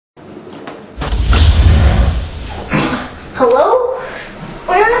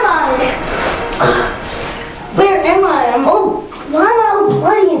am I? I'm all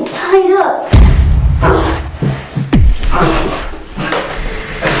bloody and tied up.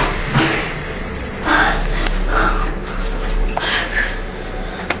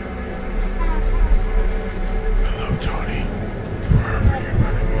 Hello, Tony. Forever you've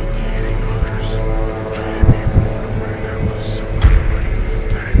been humiliating others, treating people in a way that was so ugly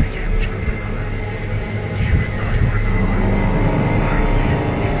that it became true for another. Even though you were gone, finally you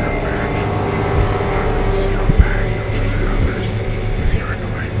made your match. Finally see how bad you treated others with your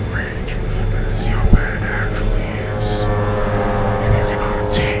annoying rage, and see how bad it actually is. If you cannot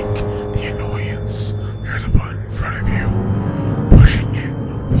take the annoyance, there's a button in front of you. Pushing it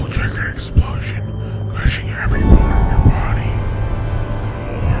will trigger an explosion, crushing every bone in your body.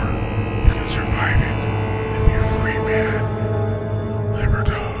 Or you can survive it and be a free man. Live or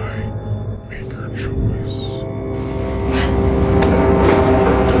die. Make your choice.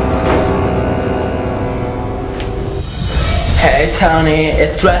 Hey Tony,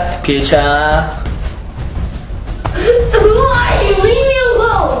 it's Rasputia. Who are you? Leave me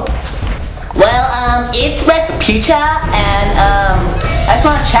alone. Well, it's Rasputia, and I just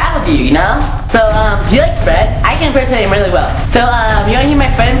want to chat with you, you know? So, do you like Fred? I can impersonate him really well. So, you wanna hear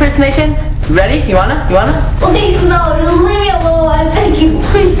my Fred impersonation? Ready? You wanna? Okay, no, just leave me alone. I beg you,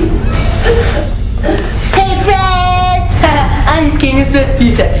 please. Hey Fred! I'm just kidding, it's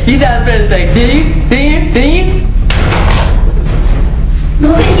Rasputia. You thought Fred was like, did you?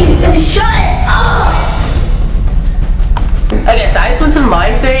 No, thank you. Shut it up. Okay, so I just went to the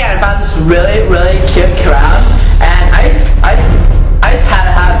monastery and I found this really, really cute crown, and I just had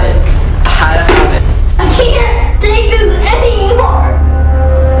to have it. I can't take this anymore.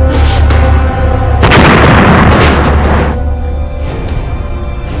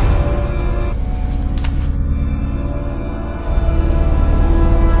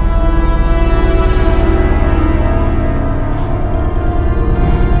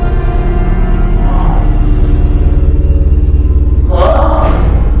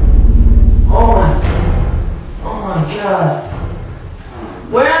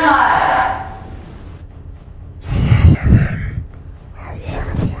 Where am I?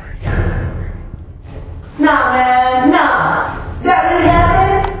 Nah, man, nah. That really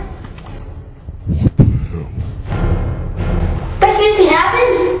happened? That seriously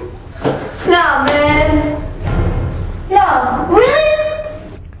happened? Nah, man. No, really?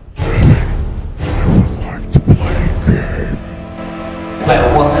 Wait,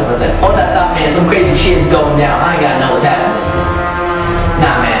 one second. Hold that thought, man. Some crazy shit is going down. I ain't gotta know what's happening.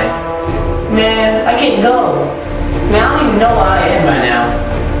 Nah, man. Man, I can't go. Man, I don't even know where I am right now.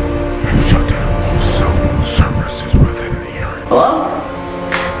 I've shut down all cell phone services within the area. Hello?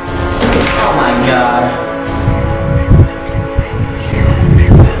 Oh my god. The only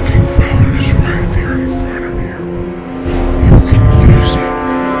working phone is right there in front of you. You can use it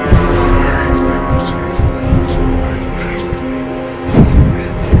for 5,000 volts of electricity. Pull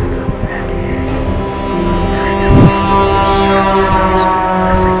it through your body. And you will sacrifice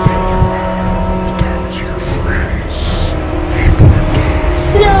everything you are. Talk to your friends. People are dying.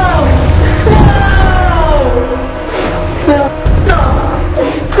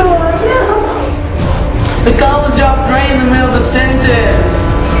 The call was dropped right in the middle of the sentence.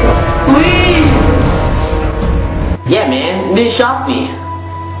 Please. Yeah, man, it didn't shock me.